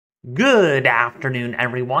Good afternoon,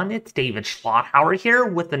 everyone. It's David Schlotthauer here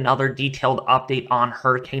with another detailed update on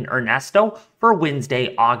Hurricane Ernesto for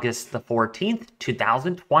Wednesday, August the 14th,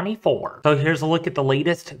 2024. So here's a look at the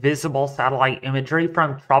latest visible satellite imagery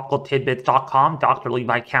from tropicaltidbits.com, Dr.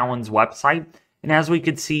 Levi Cowan's website. And as we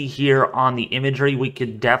could see here on the imagery, we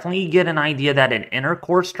could definitely get an idea that an inner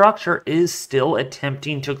core structure is still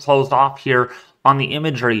attempting to close off here on the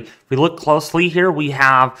imagery. If we look closely here, we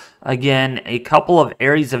have, again, a couple of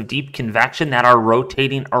areas of deep convection that are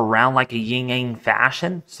rotating around like a yin-yang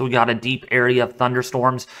fashion. So we got a deep area of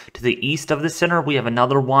thunderstorms to the east of the center. We have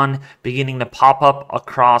another one beginning to pop up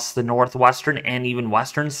across the northwestern and even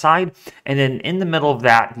western side. And then in the middle of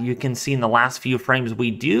that, you can see in the last few frames, we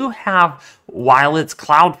do have, while it's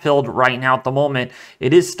cloud filled right now at the moment,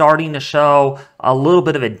 it is starting to show a little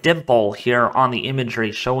bit of a dimple here on the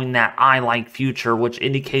imagery, showing that eye-like future, which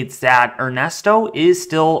indicates that Ernesto is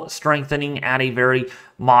still strengthening at a very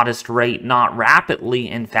modest rate, not rapidly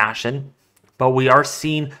in fashion, but we are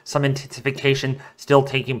seeing some intensification still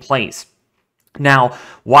taking place. Now,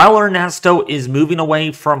 while Ernesto is moving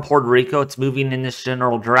away from Puerto Rico, it's moving in this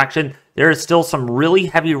general direction, there is still some really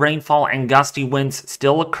heavy rainfall and gusty winds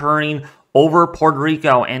still occurring over Puerto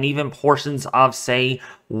Rico and even portions of, say,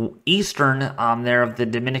 eastern there of the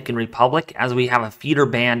Dominican Republic, as we have a feeder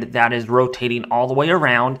band that is rotating all the way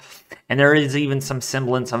around, and there is even some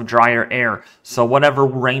semblance of drier air. So whatever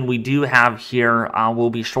rain we do have here will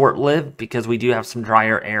be short-lived because we do have some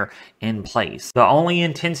drier air in place. The only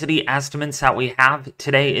intensity estimates that we have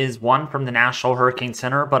today is one from the National Hurricane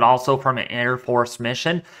Center, but also from an Air Force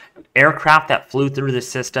mission. Aircraft that flew through the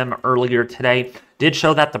system earlier today did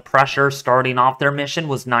show that the pressure starting off their mission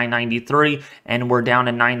was 993, and we're down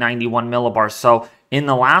to 991 millibars. So in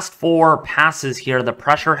the last four passes here, the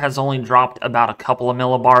pressure has only dropped about a couple of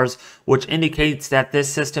millibars, which indicates that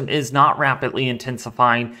this system is not rapidly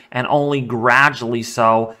intensifying and only gradually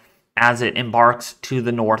so as it embarks to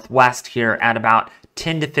the northwest here at about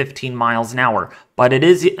 10 to 15 miles an hour. But it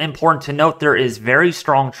is important to note there is very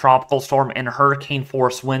strong tropical storm and hurricane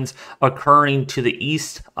force winds occurring to the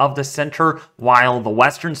east of the center, while the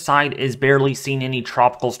western side is barely seeing any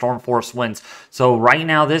tropical storm force winds. So right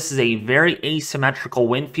now, this is a very asymmetrical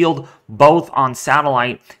wind field, both on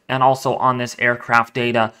satellite and also on this aircraft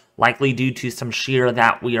data, likely due to some shear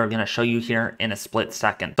that we are going to show you here in a split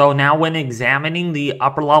second. So now when examining the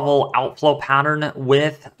upper level outflow pattern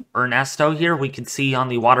with Ernesto here, we can see on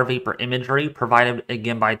the water vapor imagery provided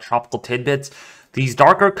again by Tropical Tidbits, these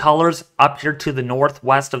darker colors up here to the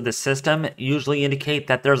northwest of the system usually indicate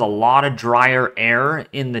that there's a lot of drier air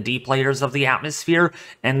in the deep layers of the atmosphere,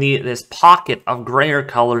 and this pocket of grayer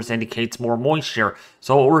colors indicates more moisture.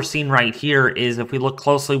 So what we're seeing right here is, if we look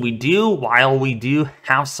closely, while we do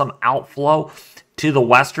have some outflow to the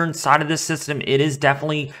western side of the system, it is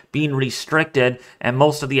definitely being restricted, and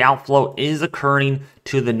most of the outflow is occurring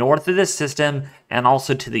to the north of the system and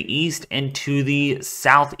also to the east and to the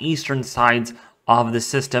southeastern sides of the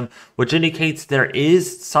system, which indicates there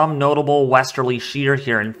is some notable westerly shear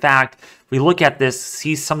here. In fact, if we look at this,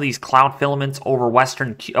 see some of these cloud filaments over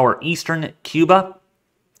western or eastern Cuba,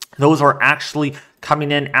 those are actually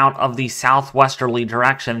coming in out of the southwesterly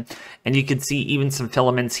direction, and you can see even some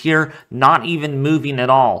filaments here not even moving at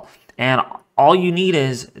all. And all you need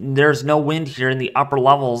is there's no wind here in the upper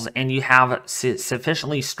levels, and you have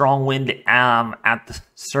sufficiently strong wind at the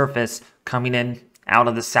surface coming in out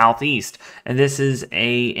of the southeast, and this is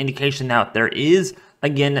a indication that there is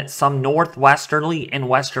again some northwesterly and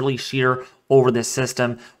westerly shear over the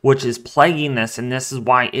system, which is plaguing this, and this is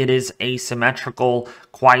why it is asymmetrical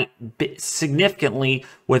quite significantly,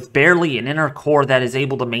 with barely an inner core that is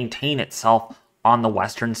able to maintain itself on the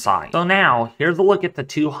western side. So now, here's a look at the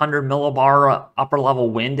 200 millibar upper level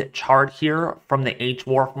wind chart here from the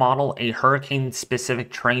HWRF model, a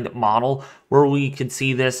hurricane-specific trained model, where we could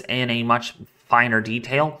see this in a much finer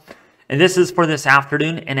detail. And this is for this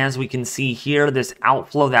afternoon, and as we can see here, this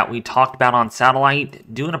outflow that we talked about on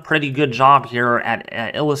satellite, doing a pretty good job here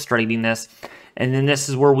at illustrating this. And then this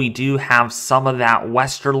is where we do have some of that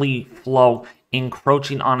westerly flow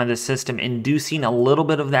encroaching onto the system, inducing a little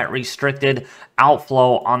bit of that restricted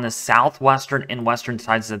outflow on the southwestern and western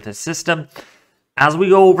sides of the system. As we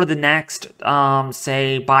go over the next,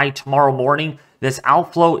 say by tomorrow morning, this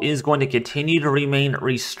outflow is going to continue to remain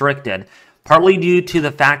restricted, partly due to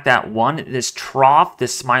the fact that, one, this trough,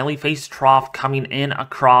 this smiley face trough coming in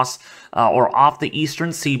across or off the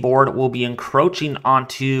eastern seaboard will be encroaching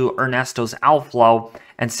onto Ernesto's outflow.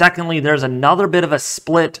 And secondly, there's another bit of a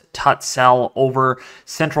split tut cell over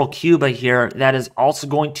central Cuba here that is also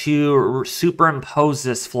going to superimpose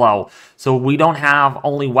this flow. So we don't have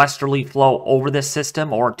only westerly flow over this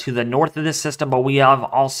system or to the north of this system, but we have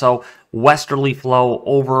also westerly flow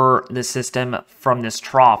over the system from this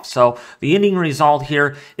trough. So the ending result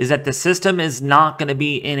here is that the system is not going to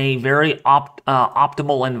be in a very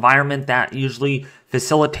optimal environment that usually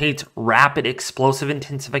facilitates rapid explosive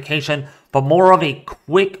intensification, but more of a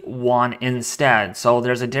quick one instead. So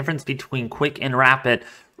there's a difference between quick and rapid.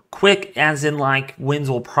 Quick as in like winds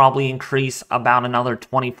will probably increase about another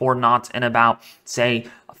 24 knots in about, say,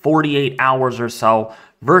 48 hours or so,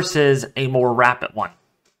 versus a more rapid one.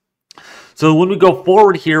 So when we go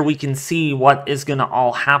forward here, we can see what is going to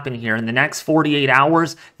all happen here. In the next 48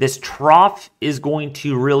 hours, this trough is going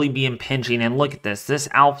to really be impinging. And look at this. This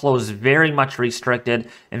outflow is very much restricted.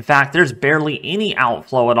 In fact, there's barely any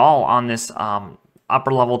outflow at all on this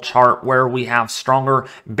upper level chart, where we have stronger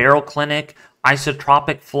baroclinic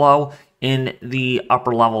isotropic flow in the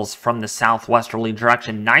upper levels from the southwesterly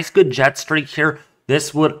direction. Nice good jet streak here.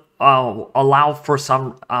 This would allow for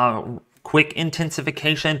some quick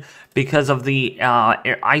intensification because of the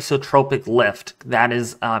isotropic lift that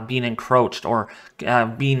is being encroached or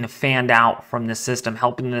being fanned out from the system,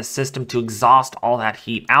 helping the system to exhaust all that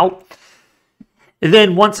heat out. And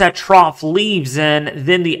then once that trough leaves then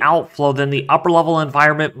the outflow, then the upper level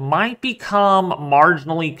environment might become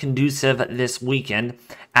marginally conducive this weekend.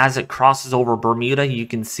 As it crosses over Bermuda, you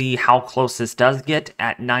can see how close this does get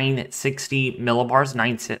at 960 millibars,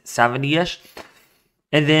 970-ish.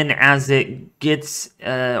 And then as it gets,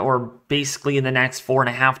 or basically in the next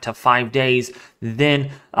 4.5 to 5 days,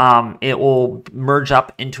 then it will merge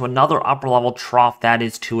up into another upper level trough that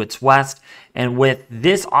is to its west. And with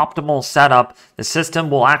this optimal setup, the system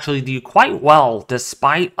will actually do quite well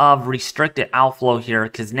despite of restricted outflow here,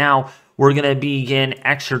 because now we're going to begin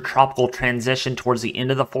extratropical transition towards the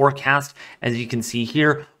end of the forecast, as you can see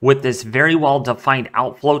here, with this very well defined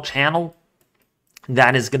outflow channel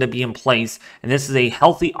that is going to be in place. And this is a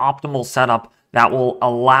healthy optimal setup that will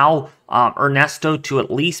allow Ernesto to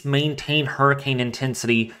at least maintain hurricane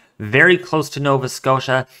intensity very close to Nova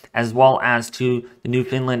Scotia, as well as to the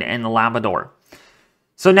Newfoundland and the Labrador.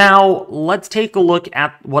 So now let's take a look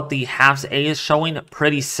at what the HAFS A is showing.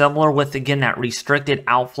 Pretty similar with, again, that restricted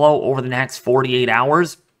outflow over the next 48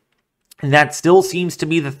 hours. And that still seems to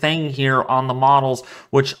be the thing here on the models,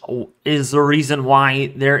 which is the reason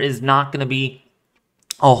why there is not going to be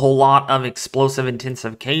a whole lot of explosive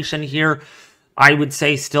intensification here. I would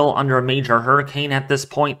say still under a major hurricane at this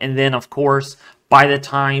point. And then, of course, by the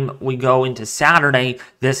time we go into Saturday,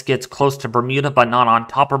 this gets close to Bermuda, but not on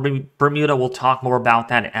top of Bermuda. We'll talk more about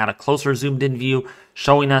that at a closer zoomed in view,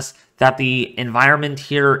 showing us that the environment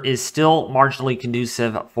here is still marginally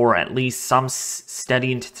conducive for at least some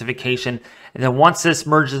steady intensification. And then once this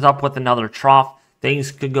merges up with another trough,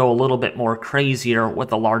 things could go a little bit more crazier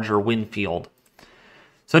with a larger wind field.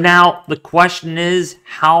 So now the question is,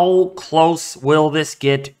 how close will this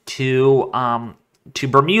get to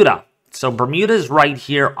Bermuda? So Bermuda is right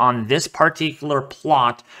here on this particular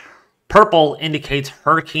plot. Purple indicates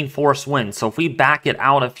hurricane force winds. So if we back it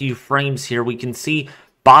out a few frames here, we can see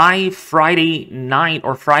by Friday night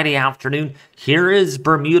or Friday afternoon, here is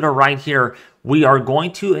Bermuda right here. We are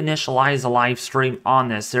going to initialize a live stream on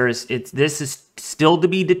this. This is still to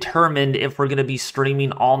be determined if we're going to be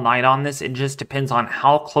streaming all night on this. It just depends on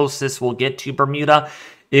how close this will get to Bermuda.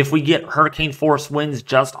 If we get hurricane force winds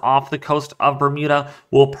just off the coast of Bermuda,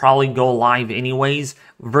 we'll probably go live anyways,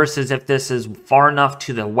 versus if this is far enough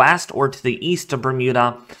to the west or to the east of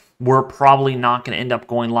Bermuda, we're probably not going to end up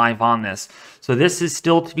going live on this. So this is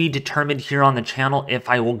still to be determined here on the channel if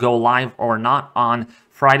I will go live or not on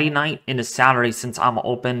Friday night into Saturday, since I'm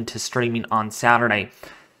open to streaming on Saturday.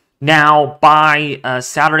 Now, by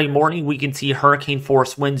Saturday morning, we can see hurricane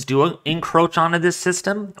force winds do encroach onto this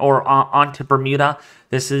system or onto Bermuda.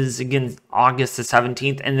 This is, again, August the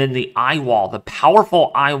 17th. And then the eye wall, the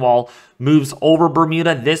powerful eye wall, moves over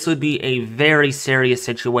Bermuda. This would be a very serious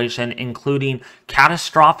situation, including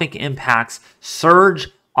catastrophic impacts, surge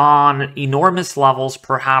on enormous levels,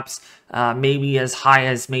 perhaps maybe as high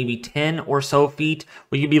as maybe 10 or so feet.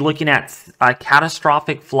 We could be looking at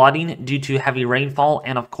catastrophic flooding due to heavy rainfall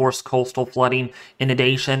and, of course, coastal flooding,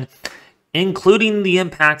 inundation, including the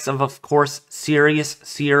impacts of course,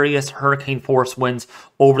 serious hurricane force winds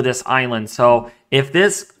over this island. So if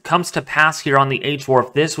this comes to pass here on the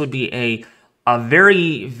H-Wharf, this would be a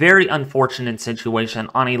very, very unfortunate situation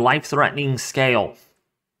on a life-threatening scale.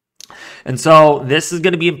 And so this is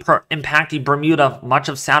going to be impacting Bermuda much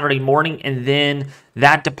of Saturday morning, and then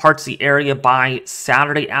that departs the area by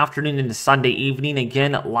Saturday afternoon into Sunday evening.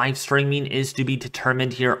 Again, live streaming is to be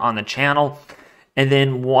determined here on the channel. And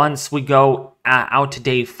then once we go out to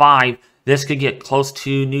day 5, this could get close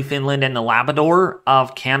to Newfoundland and the Labrador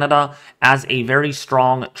of Canada as a very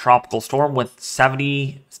strong tropical storm with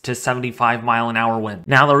 70 to 75 mile an hour wind.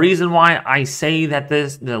 Now, the reason why I say that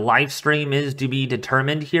the live stream is to be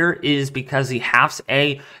determined here is because the HAFS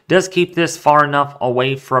A does keep this far enough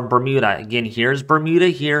away from Bermuda. Again, here's Bermuda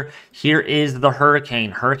here. Here is the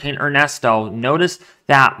Hurricane Ernesto. Notice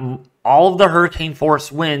that all of the hurricane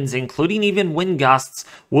force winds, including even wind gusts,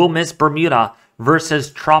 will miss Bermuda, versus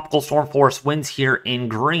tropical storm force winds here in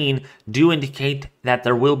green do indicate that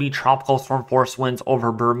there will be tropical storm force winds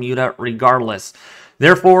over Bermuda regardless.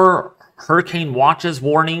 Therefore, hurricane watches,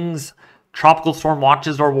 warnings, tropical storm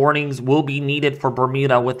watches or warnings will be needed for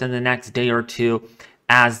Bermuda within the next day or two,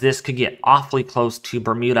 as this could get awfully close to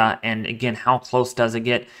Bermuda. And again, how close does it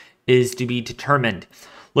get is to be determined.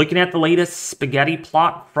 Looking at the latest spaghetti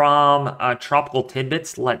plot from Tropical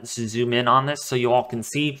Tidbits, let's zoom in on this so you all can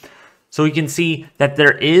see. So we can see that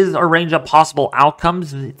there is a range of possible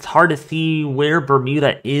outcomes. It's hard to see where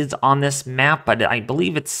Bermuda is on this map, but I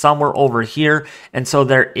believe it's somewhere over here. And so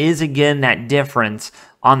there is, again, that difference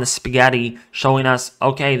on the spaghetti showing us,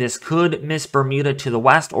 okay, this could miss Bermuda to the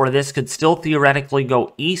west, or this could still theoretically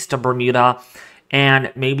go east of Bermuda,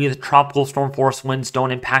 and maybe the tropical storm force winds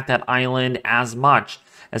don't impact that island as much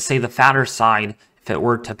as, say, the fatter side if it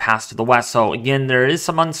were to pass to the west. So again, there is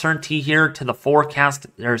some uncertainty here to the forecast.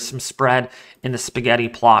 There's some spread in the spaghetti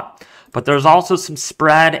plot, but there's also some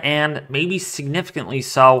spread, and maybe significantly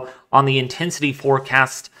so, on the intensity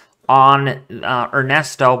forecast on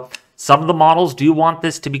Ernesto. Some of the models do want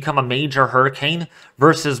this to become a major hurricane,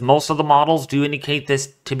 versus most of the models do indicate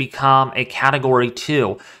this to become a Category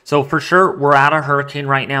 2. So for sure, we're at a hurricane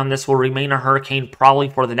right now, and this will remain a hurricane probably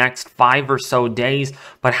for the next 5 or so days.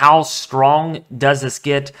 But how strong does this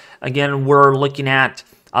get? Again, we're looking at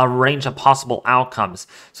a range of possible outcomes.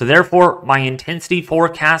 So therefore, my intensity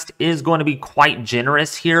forecast is going to be quite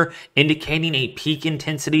generous here, indicating a peak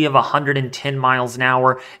intensity of 110 miles an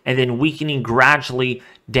hour, and then weakening gradually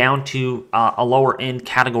down to a lower end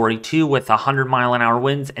Category 2 with 100 mile an hour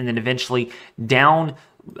winds, and then eventually down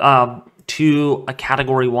to a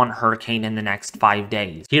Category 1 hurricane in the next 5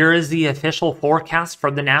 days. Here is the official forecast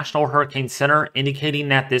from the National Hurricane Center, indicating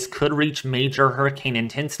that this could reach major hurricane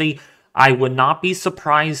intensity. I would not be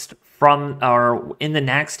surprised from or in the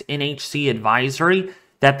next NHC advisory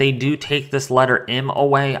that they do take this letter M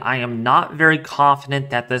away. I am not very confident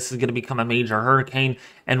that this is going to become a major hurricane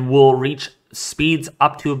and will reach speeds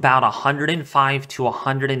up to about 105 to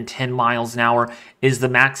 110 miles an hour is the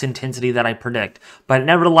max intensity that I predict. But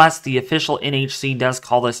nevertheless, the official NHC does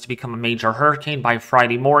call this to become a major hurricane by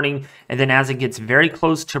Friday morning, and then as it gets very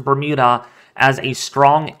close to Bermuda, as a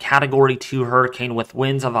strong Category 2 hurricane with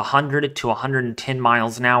winds of 100 to 110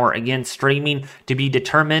 miles an hour. Again, streaming to be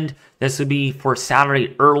determined. This would be for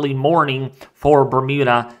Saturday early morning for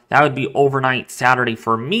Bermuda. That would be overnight Saturday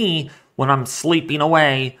for me when I'm sleeping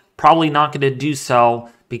away. Probably not going to do so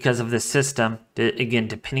because of this system, again,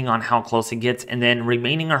 depending on how close it gets, and then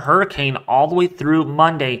remaining a hurricane all the way through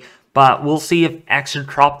Monday. But we'll see if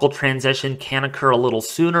extratropical transition can occur a little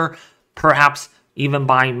sooner, perhaps even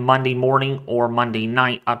by Monday morning or Monday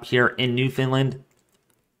night up here in Newfoundland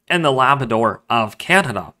and the Labrador of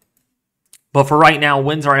Canada. But for right now,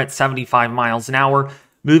 winds are at 75 miles an hour,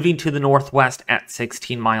 moving to the northwest at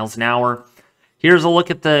 16 miles an hour. Here's a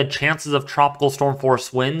look at the chances of tropical storm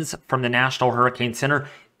force winds from the National Hurricane Center,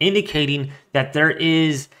 indicating that there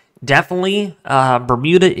is definitely,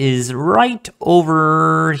 Bermuda is right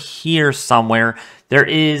over here somewhere. There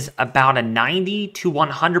is about a 90 to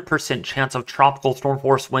 100% chance of tropical storm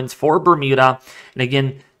force winds for Bermuda. And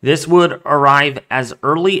again, this would arrive as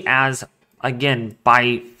early as, again,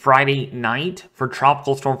 by Friday night for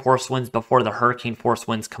tropical storm force winds before the hurricane force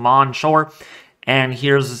winds come on shore. And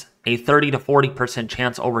here's a 30 to 40%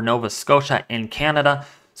 chance over Nova Scotia and Canada.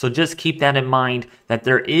 So just keep that in mind, that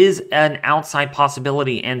there is an outside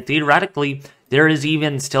possibility, and theoretically, there is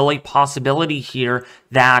even still a possibility here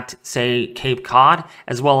that, say, Cape Cod,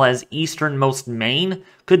 as well as easternmost Maine,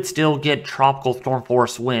 could still get tropical storm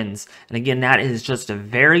force winds. And again, that is just a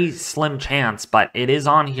very slim chance, but it is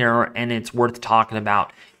on here, and it's worth talking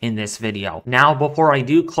about in this video. Now, before I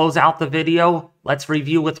do close out the video, let's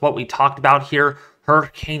review with what we talked about here.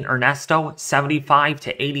 Hurricane Ernesto, 75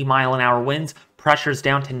 to 80 mile an hour winds, Pressure's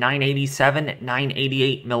down to 987,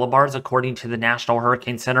 988 millibars, according to the National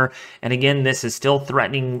Hurricane Center. And again, this is still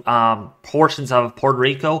threatening portions of Puerto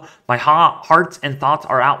Rico. My hearts and thoughts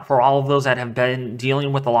are out for all of those that have been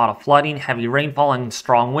dealing with a lot of flooding, heavy rainfall, and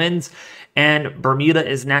strong winds. And Bermuda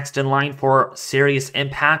is next in line for serious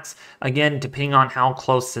impacts. Again, depending on how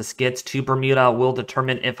close this gets to Bermuda will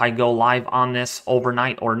determine if I go live on this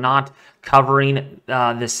overnight or not, covering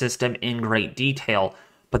the system in great detail.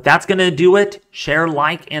 But that's going to do it. Share,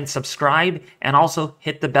 like, and subscribe, and also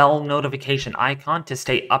hit the bell notification icon to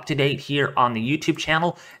stay up to date here on the YouTube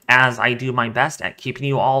channel, as I do my best at keeping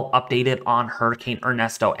you all updated on Hurricane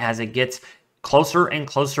Ernesto as it gets closer and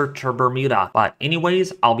closer to Bermuda. But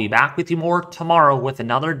anyways, I'll be back with you more tomorrow with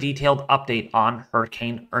another detailed update on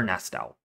Hurricane Ernesto.